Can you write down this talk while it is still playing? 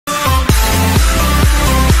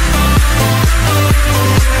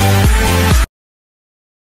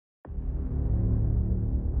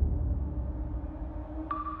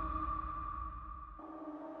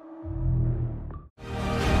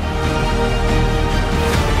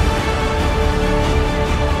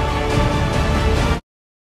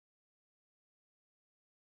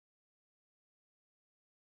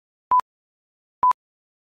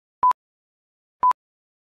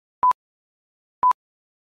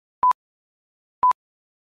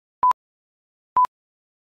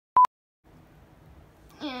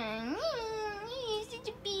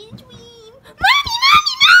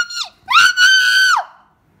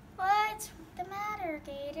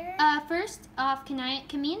first off, can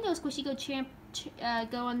me and Little Squishy go jump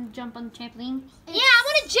on the trampoline? Yeah, I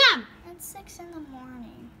want to jump. It's 6 in the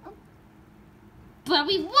morning. Oh. But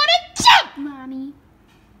we want to jump, Mommy.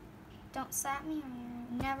 Don't slap me or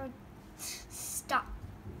you never stop.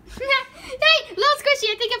 Hey, Little Squishy,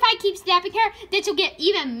 I think if I keep snapping her, then she'll get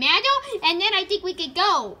even madder, and then I think we could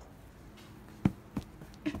go.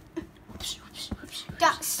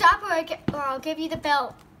 Stop or I'll give you the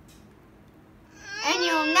belt. And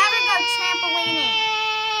you'll never go trampolining.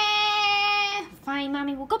 Fine,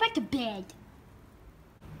 Mommy, we'll go back to bed.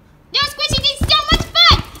 No, Squishy, this is so much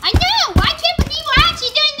fun! I know! I can't believe we're actually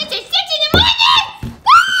doing this at 6 in the morning!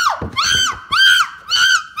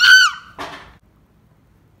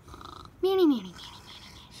 Manny.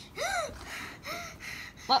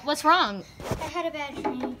 What's wrong? I had a bad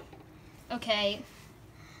dream. Okay.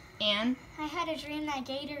 And? I had a dream that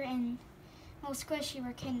Gator and Little Squishy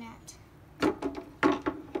were kidnapped.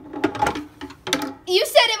 You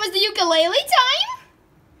said it was the ukulele time?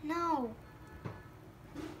 No.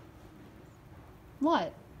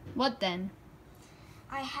 What? What then?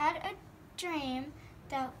 I had a dream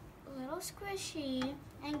that Little Squishy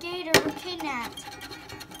and Gator were kidnapped.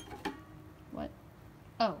 What?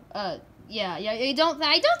 Oh, yeah. I don't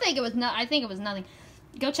think it was I think it was nothing.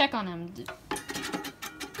 Go check on him.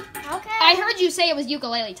 Okay. I heard you say it was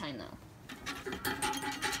ukulele time, though.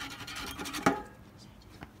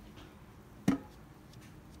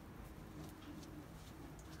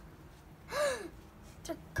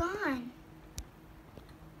 They're gone.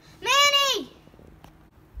 Manny!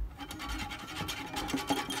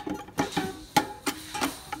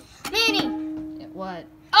 Manny! What?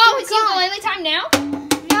 Oh, it's gone. ukulele time now?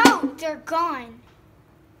 No, they're gone.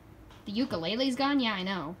 The ukulele's gone? Yeah, I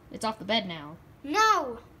know. It's off the bed now.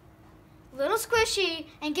 No. Little Squishy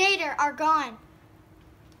and Gator are gone.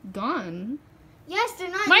 Gone? Yes, they're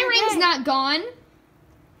not. My in ring's bed. not gone.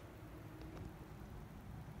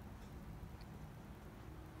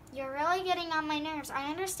 You're really getting on my nerves. I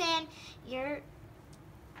understand you're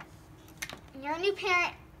a new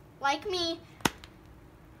parent like me,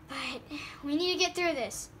 but we need to get through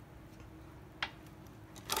this.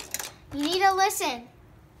 You need to listen.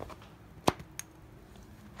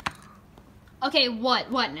 Okay,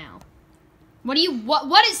 what now? What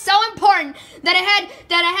is so important that I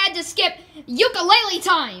had to skip ukulele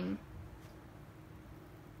time?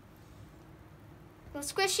 Well,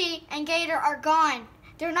 Squishy and Gator are gone.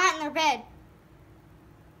 They're not in their bed.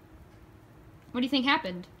 What do you think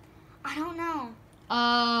happened? I don't know.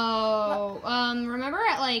 Oh, remember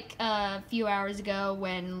at like a few hours ago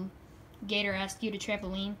when Gator asked you to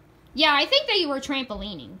trampoline? Yeah, I think they were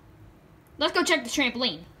trampolining. Let's go check the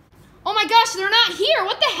trampoline. Oh my gosh, they're not here.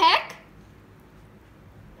 What the heck?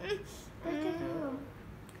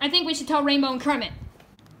 I think we should tell Rainbow and Kermit.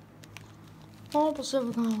 Oh,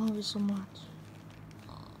 Pacifica, I love you so much.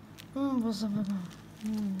 Oh, Pacifica.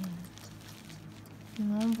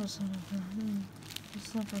 Oh, Pacifica.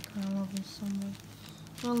 Pacifica, I love you so much.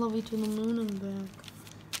 I love you to the moon and back.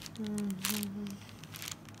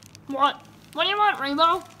 What? What do you want,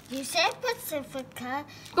 Rainbow? You said Pacifica.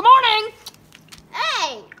 Good morning.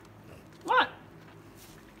 Hey! What?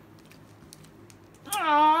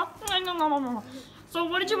 Aww. So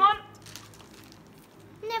what did you want?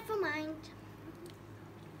 Never mind.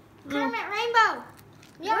 Kermit, Rainbow!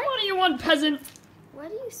 What do you want, peasant?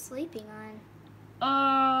 What are you sleeping on?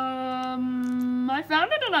 I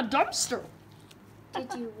found it in a dumpster.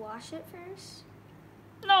 Did you wash it first?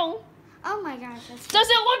 No. Oh my gosh, that's Does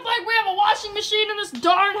it look like we have a washing machine in this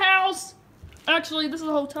darn house? Actually, this is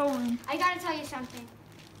a hotel room. I gotta tell you something.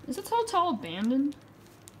 Is this hotel abandoned?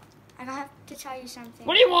 I have to tell you something.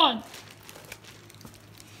 What do you want?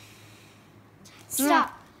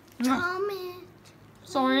 Stop. No. Comment.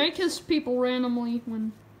 Sorry, I kiss people randomly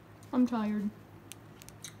when I'm tired.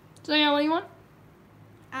 So yeah, what do you want?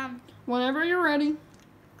 Whenever you're ready.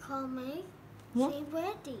 Call me. What? Say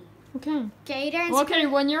ready. Okay. Gator and Okay,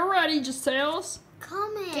 when you're ready, just tell us.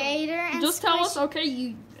 Comment. Gator and Just tell us,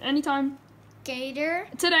 okay, anytime. Gator.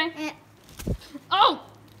 Today. And Oh,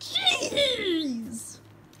 jeez.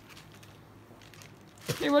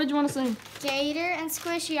 Hey, what did you want to say? Gator and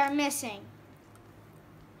Squishy are missing.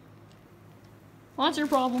 Well, that's your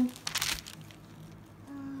problem.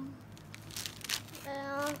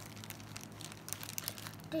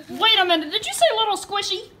 Wait a minute, did you say Little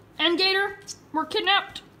Squishy and Gator were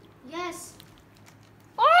kidnapped? Yes.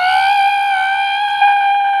 Ah!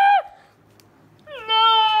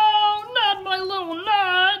 No, not my little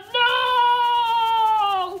nut.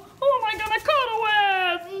 No! Who am I gonna cuddle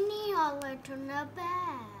with? We need a little nut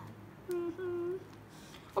back.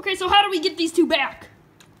 Okay, so how do we get these two back?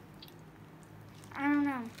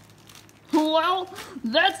 well,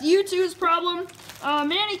 that's you two's problem.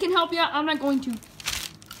 Manny can help you out. I'm not going to.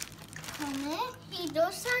 He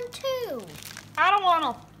does son too. I don't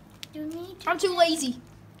want to. You need to. I'm too lazy.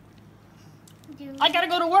 I gotta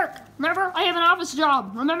go to work. Remember? I have an office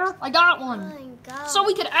job. Remember? I got one. Go. So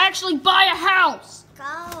we could actually buy a house.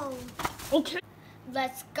 Go. Okay.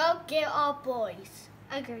 Let's go get our boys.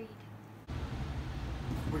 Agreed.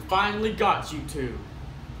 We finally got you two.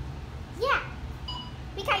 Yeah.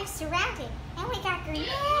 We got you surrounded. And we got grenades.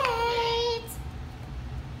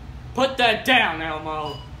 Put that down, Elmo.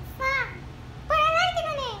 Mom, but I like the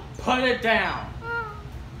grenades. Put it down.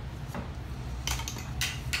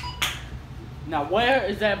 Now where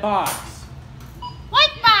is that box? What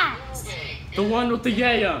box? The one with the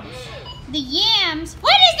yams. The yams?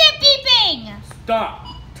 What is that beeping? Stop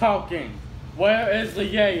talking. Where is the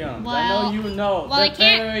yams? I know Well, you know. well, I They're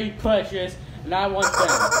can't- very precious, and I want them.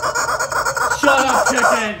 Shut up,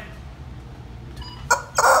 chicken.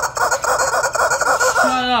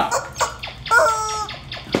 Shut up. Oh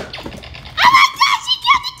my gosh, he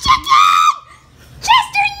killed the chicken!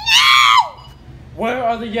 Chester, no! Where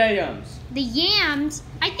are the yams? The yams?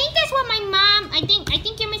 I think that's what my mom, I think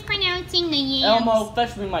you're mispronouncing the yams. Elmo,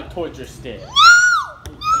 fetch me my torture stick. No!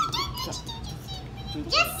 No,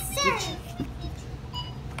 Yes, sir.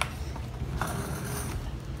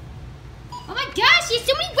 Oh my gosh, there's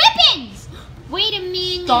so many weapons! Wait a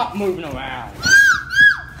minute. Stop moving around.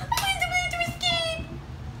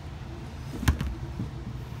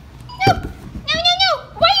 No!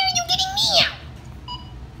 Why are you getting me out?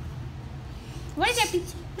 What is that?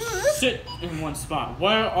 Sit in one spot.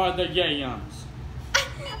 Where are the yams?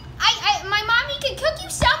 My mommy can cook you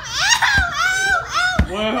some. Ow!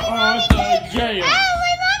 Where My are mommy the can- yams? Ow!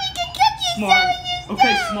 My mommy can cook you Smart. some.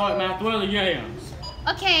 Okay, smart math. Where are the yams?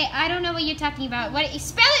 Okay, I don't know what you're talking about. What?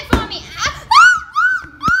 Spell it for me.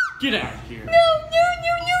 Get out of here. No.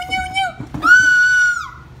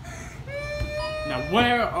 Now,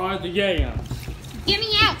 where are the yams? Get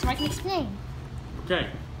me out so I can explain. Okay.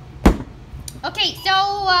 Okay,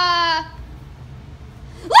 so,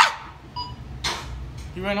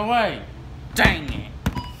 You ran away. Dang it.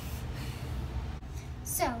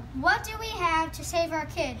 So, what do we have to save our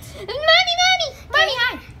kids? Mommy,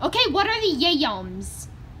 hi. Okay, what are the yams?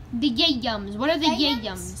 The yams. What are the Yams?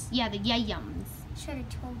 yams? Yeah, the yams. Should have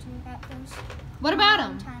told you about those. What about a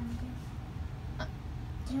long them? time ago.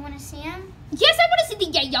 Do you want to see them? Yes, I want to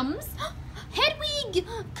see the yams. Hedwig,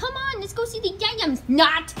 come on, let's go see the yams.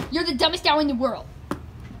 Not. You're the dumbest owl in the world.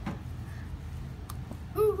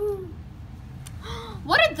 Ooh.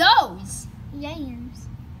 What are those? Yams.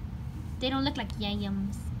 They don't look like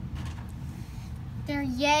yams. They're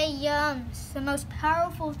yams. The most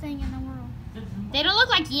powerful thing in the world. They don't look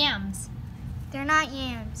like yams. They're not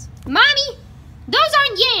yams. Mommy, those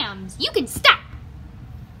aren't yams. You can stop.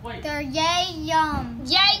 Wait. They're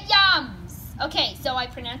yams. Yams. Okay, so I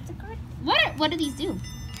pronounced it correct. What do these do?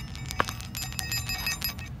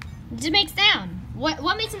 Just make sound.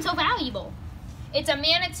 What makes them so valuable? It's a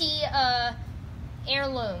manatee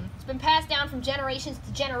heirloom. It's been passed down from generations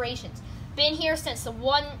to generations. Been here since the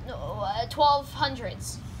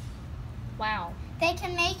 1200s. Wow. They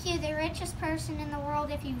can make you the richest person in the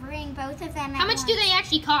world if you bring both of them at How much do once. they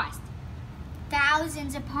actually cost?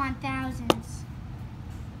 Thousands upon thousands.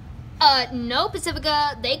 No,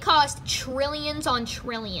 Pacifica. They cost trillions on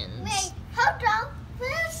trillions. Wait, hold on.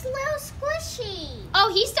 Where's Little Squishy? Oh,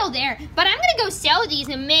 he's still there. But I'm gonna go sell these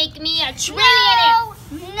and make me a trillionaire.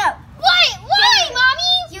 No. Why,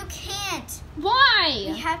 Mommy? You can't. We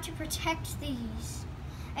Why? have to protect these.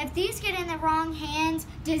 If these get in the wrong hands,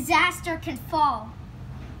 disaster can fall.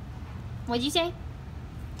 What'd you say?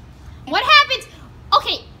 What happens?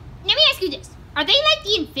 Okay, let me ask you this. Are they like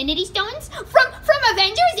the Infinity Stones from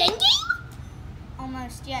Avengers Endgame?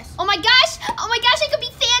 Almost, yes. Oh my gosh, I could be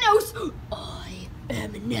Thanos. I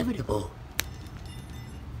am inevitable.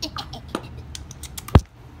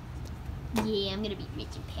 Yeah, I'm gonna be rich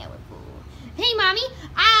and powerful. Hey, Mommy,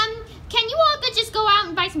 can you all just go out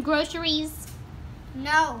and buy some groceries?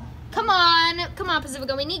 No. Come on,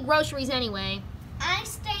 Pacifica, we need groceries anyway.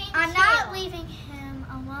 I'm not leaving him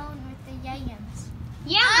alone with the yams.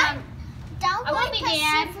 Yeah, Don't I won't be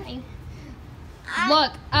mad.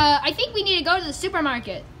 Look, I think we need to go to the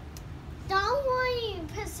supermarket. Don't worry,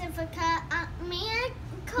 Pacifica.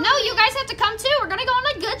 No, you guys have to come too. We're gonna go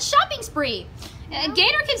on a good shopping spree.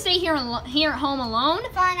 Gator can stay here at home alone.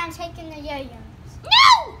 Fine, I'm taking the yams.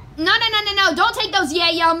 No! No! Don't take those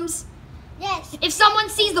yams. Yes. If someone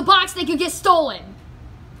sees the box, they could get stolen.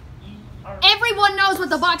 Everyone knows what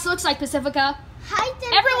the box looks like, Pacifica. Hide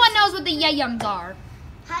them. Everyone knows what the yams are.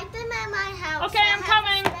 Hide them at my house. Okay, I'm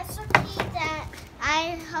coming. Special key that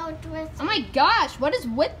worked with. Oh my gosh, what is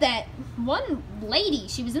with that one lady?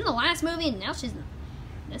 She was in the last movie and now she's in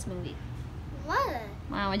this movie. What?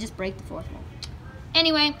 Wow, I just break the fourth wall.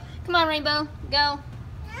 Anyway, come on, Rainbow. Go.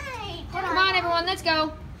 Hey, Come on, everyone, let's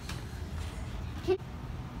go. Be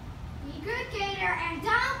good, Gator, and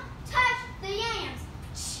don't touch the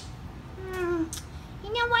yams.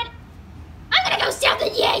 You know what? I'm gonna go steal the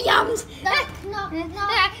yams. No.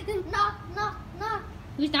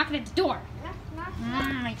 Who's knocking at the door?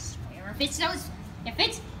 I swear, if it's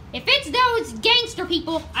those gangster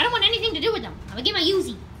people, I don't want anything to do with them. I'm gonna get my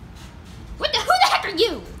Uzi. Who the heck are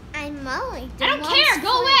you? I'm Molly. I don't care.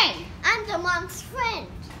 Go away. I'm the mom's friend.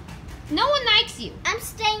 No one likes you. I'm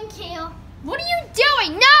Stankill. What are you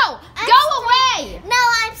doing? No! Go away! No,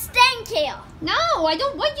 I'm Stankill. No, I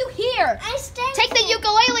don't want you here. I'm Stankill. Take the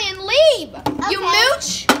ukulele and leave. You Okay.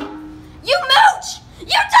 mooch! You mooch!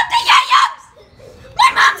 You took the yams! My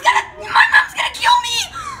mom's gonna kill me!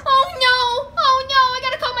 Oh no! Oh no! I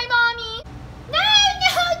gotta call my mommy. No!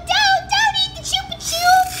 Don't eat the chupa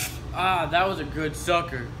chup! Ah, that was a good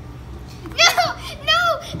sucker.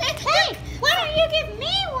 No! Hey, why don't you give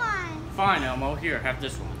me one? Fine, Elmo. Here, have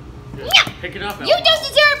this one. Just Yeah. pick it up, Elmo. You don't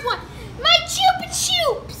deserve one. My chupa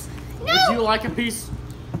chups. No. Would you like a piece,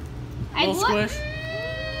 little squish?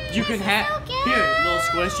 You can have here, little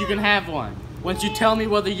squish. You can have one once you tell me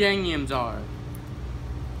where the yams are.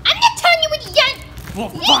 I'm not telling you what you got. Well,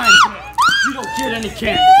 fine. You don't get any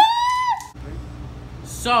candy.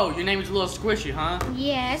 So, your name is Little Squishy, huh?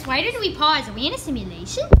 Yes. Why did we pause? Are we in a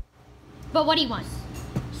simulation? But what do you want?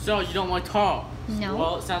 So, you don't like talk? No.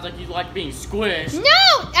 Well, it sounds like you like being squished.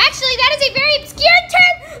 No! Actually, that is a very obscure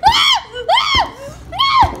term!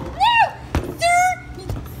 No!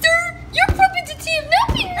 Sir, your propensity of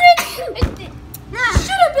not being ready...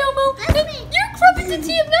 Shut up, Elmo! Your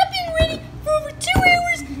propensity of not being ready for over 2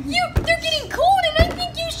 hours! They're getting cold and I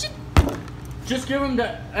think you should... Just give him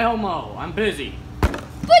to Elmo. I'm busy.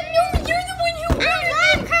 But no, you're the one who ordered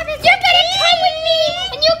them! You're gonna come with me!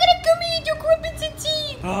 And you're gonna come eat your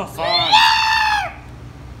propensity! Oh, fine.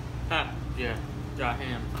 Ha, yeah, got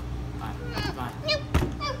him. Fine.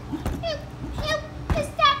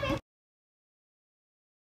 Stop it!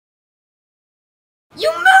 You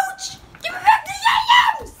mooch! Give me back the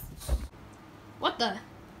yams! What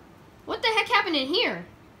the heck happened in here?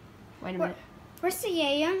 Wait a minute. Where's the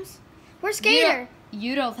yams? Where's You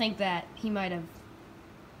Gator? don't think that he might have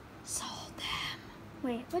sold them?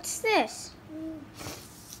 Wait, what's this?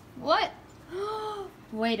 What?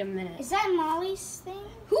 Wait a minute. Is that Molly's thing?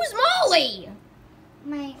 Who's Molly?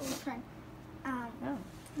 My old friend. Oh.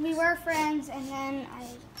 We were friends, and then I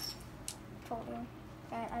told her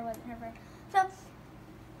that I wasn't her friend. So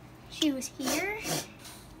she was here.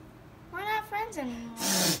 We're not friends anymore.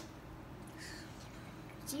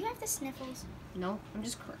 Do you have the sniffles? No, I'm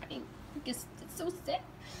just crying. Because it's so sad.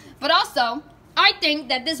 But also, I think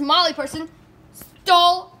that this Molly person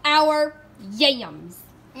stole our yams.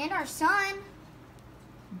 And our son.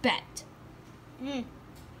 Bet. Mm.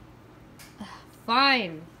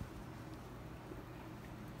 Fine.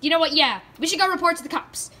 You know what? Yeah, we should go report to the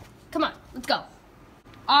cops. Come on, let's go.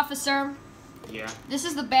 Officer, Yeah. this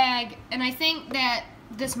is the bag, and I think that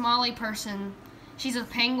this Molly person, she's a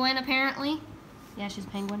penguin apparently. Yeah, she's a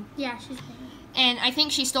penguin. Yeah, she's big. And I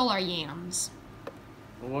think she stole our yams.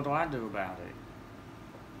 Well, what do I do about it?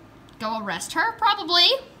 Go arrest her, probably.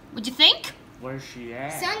 Would you think? Where's she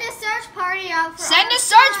at? Send a search party out for Send our a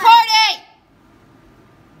search son. party!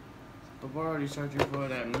 But we're already searching for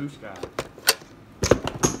that moose guy.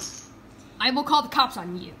 I will call the cops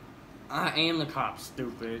on you. I am the cop,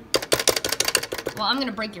 stupid. Well, I'm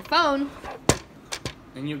gonna break your phone.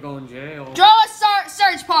 And you're going to jail. Draw a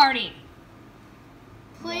search party!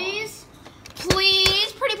 Please?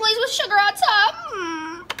 Please, pretty please with sugar on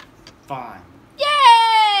top. Fine.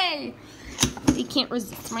 Yay! You can't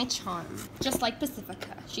resist my charm. Just like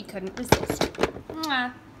Pacifica, she couldn't resist.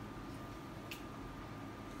 Mwah.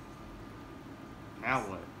 Now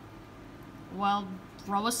what? Well,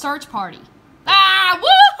 throw a search party. Ah,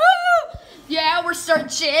 woohoo! Yeah, we're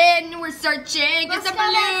searching. Get some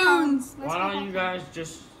balloons. Why don't you guys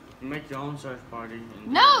just make your own search party? And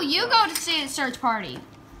No, you go to see the search party.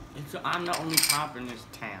 I'm the only cop in this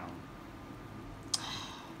town.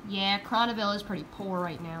 Yeah, Cronaville is pretty poor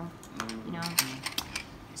right now. You know. Mm-hmm.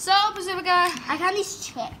 So, Pacifica, I got these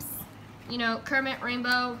chips. you know, Kermit,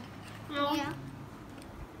 Rainbow. Yeah.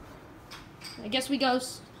 I guess we go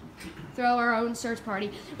throw our own search party.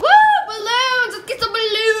 Woo! Balloons! Let's get some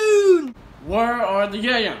balloons! Where are the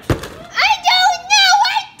yams? I don't know!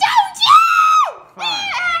 Fine.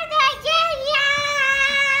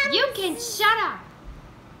 You can shut up.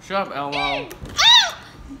 Shut up, Elmo.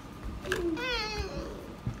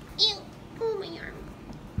 Ew. Oh, my arm.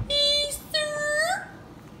 Hey, sir.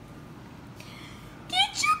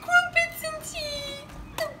 Get your crumpets and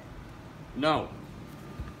tea. No.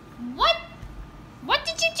 What? What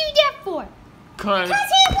did you do that for? Cause he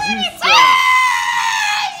wanted you to- suck.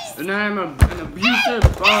 And I'm an abusive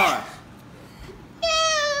boss. No.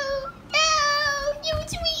 You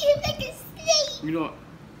treat him like a snake. You know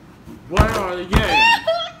what are the games? I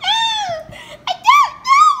don't know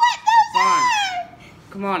what those Fine. are.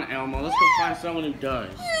 Come on, Elmo. Let's go find someone who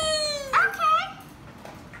does. Okay.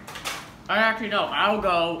 I actually know. I'll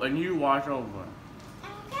go and you watch over.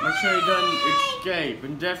 Make sure he doesn't escape,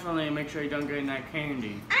 and definitely make sure he doesn't get in that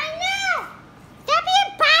candy. I know. Stop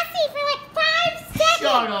being bossy for like 5 seconds.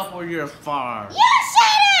 Shut up or you're fired. You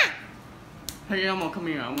shut up. Hey Elmo, come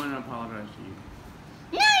here. I want to apologize to you.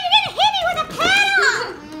 No, you're gonna hit me with a paddle.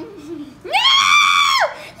 No!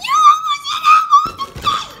 You almost hit Elmo with the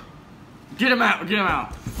thing! Get him out. Get him out.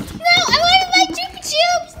 No, I wanted my Chupa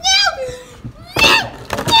Chups! No!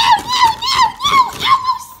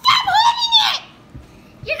 Elmo, stop holding it!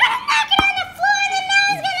 You're gonna knock it on the floor and then no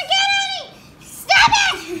one's gonna get any. Stop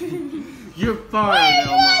it. You're fired,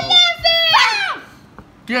 Elmo. Bam.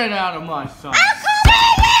 Get out of my sight.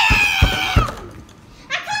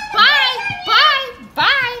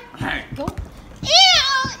 Bye! Hey, Go.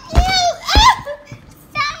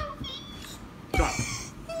 stop.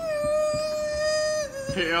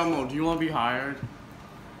 Hey Elmo, do you want to be hired?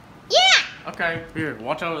 Yeah. Okay, here.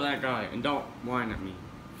 Watch out for that guy and don't whine at me.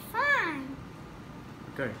 Fine.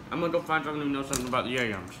 Okay, I'm gonna go find someone who knows something about the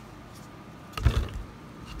yams.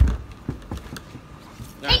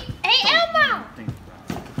 Hey, Elmo!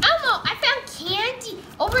 Elmo, I found candy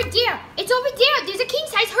over there. It's over there. There's a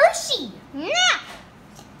king-size Hershey. No.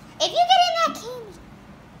 If you get in that candy.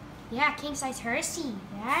 Yeah, king-size Hershey.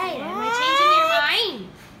 Right. Am I changing your mind?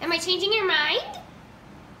 Am I changing your mind?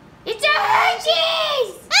 It's a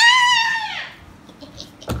Hershey's! Ah!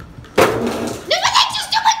 No, but that's just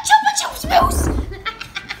too much Chupa Chups, Moose!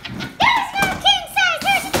 There's no king size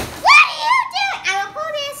Hershey. What are you doing? I will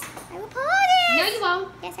pull this. I will pull this. No, you won't.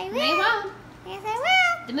 Yes, I will. No, you won't. Yes, I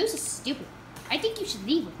will. The moose is stupid. I think you should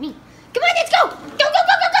leave with me. Come on, let's go! Go, go,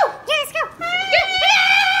 go, go, go! Yeah, let's go.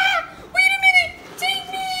 Ah! Wait a minute! Take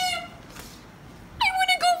me! I want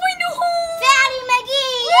to go find a home! Daddy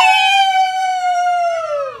McGee.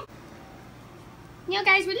 You know,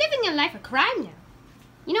 guys, we're living a life of crime now.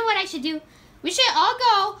 You know what I should do? We should all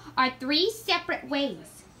go our 3 separate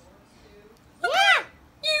ways. Yeah.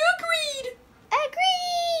 You agreed!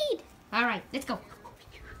 Agreed. All right, let's go.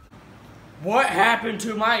 What happened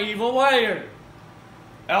to my evil lair?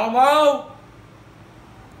 Elmo?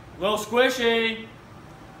 Little Squishy?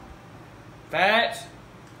 Fats?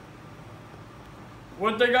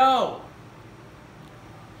 Where'd they go?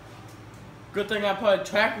 Good thing I put a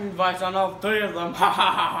tracking device on all 3 of them. Ha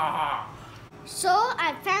ha ha ha ha. So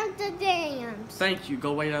I found the dams. Thank you.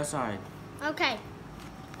 Go wait outside. Okay.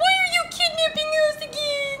 Why are you kidnapping us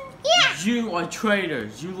again? Yeah. You are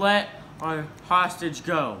traitors. You let our hostage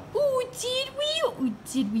go. Oh, did we or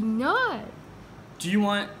did we not? Do you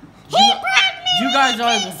want... He brought me you guys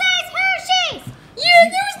are... king size Hershey's. Yeah,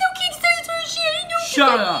 there was no king size Hershey. I know.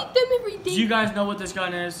 Shut I up. eat them every day. Do you guys know what this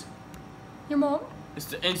gun is? Your mom? It's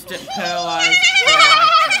the instant paralyzed.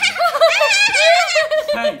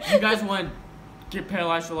 Hey, you guys want to get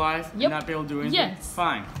paralyzed for life and Yep. not be able to do anything? Yes.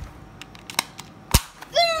 Fine. What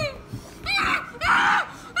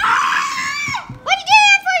did you do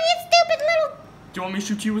that for, you stupid little... Do you want me to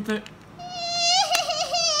shoot you with it?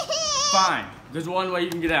 Fine. There's one way you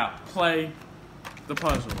can get out. Play the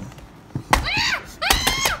puzzle. What's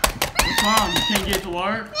wrong? You can't get it to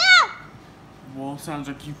work? No. Well, sounds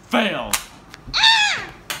like you failed.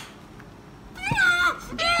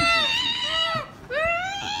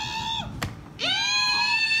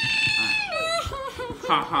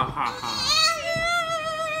 Ha ha ha ha.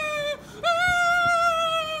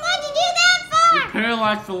 What'd you do that You're for?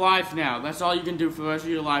 paralyzed for life now. That's all you can do for the rest of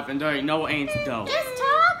your life, and there ain't no antidote. Just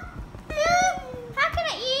talk? How can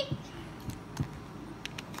I eat?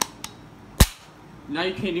 Now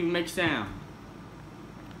you can't even make sound.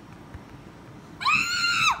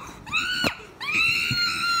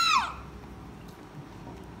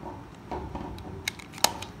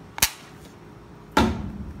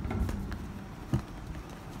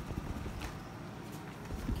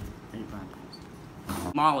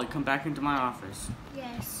 Molly, come back into my office.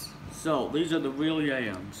 Yes. So, these are the real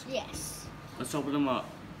yams. Yes. Let's open them up.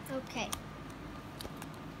 Okay.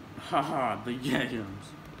 Haha, the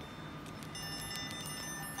yams.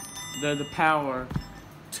 They're the power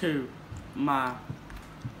to my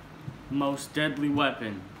most deadly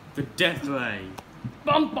weapon. The death ray.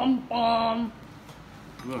 Bum bum bum.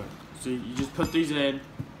 Look, so you just put these in.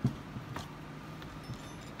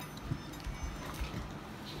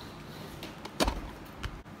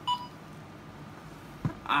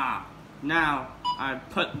 Now I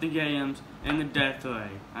put the games in the death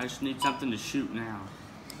ray. I just need something to shoot now.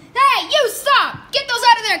 Hey, you stop! Get those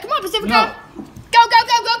out of there! Come on, Pacifica! No. Go, go,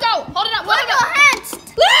 go, go, go! Hold it up, hold it up! hands!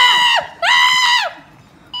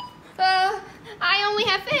 I only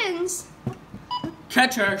have fins.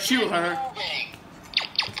 Catch her, shoot her.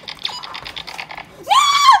 No,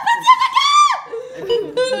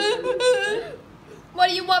 Pacifica! What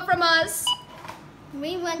do you want from us?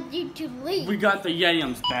 We want you to leave. We got the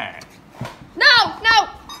yams back. No, no!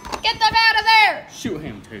 Get them out of there! Shoot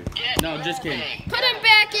him too. No, just kidding. Put him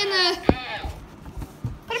back in the...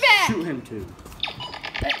 Put him back! Shoot him too.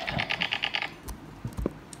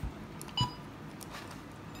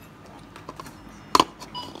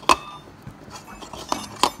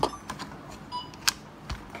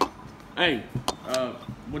 Hey,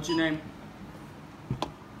 what's your name?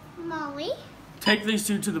 Molly? Take these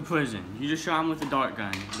two to the prison. You just shot them with a dart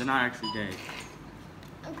gun. They're not actually dead.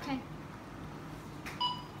 Okay.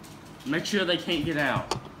 Make sure they can't get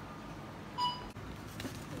out.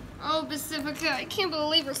 Oh, Pacifica, I can't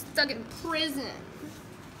believe we're stuck in prison.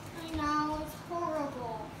 I know, it's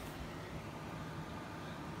horrible.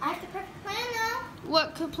 I have the perfect plan now.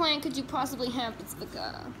 What plan could you possibly have,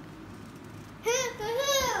 Pacifica?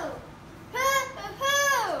 Hoo-hoo-hoo!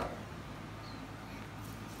 Hoo-hoo-hoo!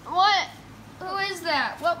 What? Who is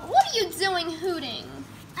that? What are you doing hooting?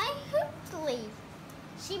 I Hootley.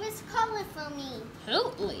 She was calling for me.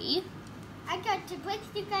 Hootley? I got to break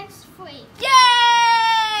you guys free.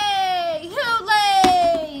 Yay!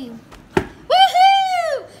 Hootley!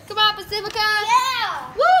 Woohoo! Come on, Pacifica!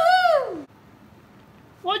 Yeah! Woohoo!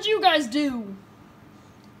 What'd you guys do?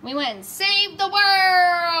 We went and saved the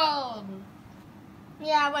world!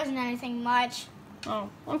 Yeah, it wasn't anything much. Oh,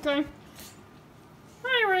 okay.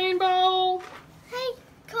 Hi, Rainbow! Hey,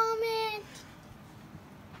 comment.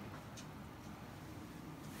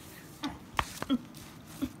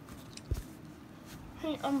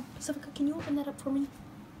 Hey, Pacifica, can you open that up for me?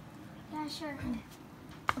 Yeah, sure.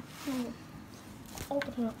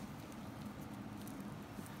 Open it up.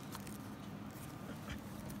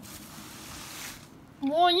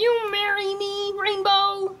 Will you marry me,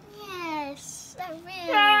 Rainbow? Yes, I will.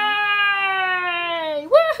 Yay!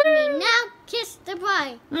 Woohoo! Now kiss the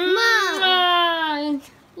bride. Mom!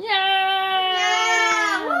 Yay!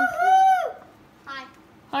 Yeah! Woohoo! Hi.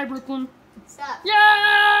 Hi, Brooklyn. What's up?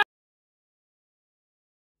 Yay!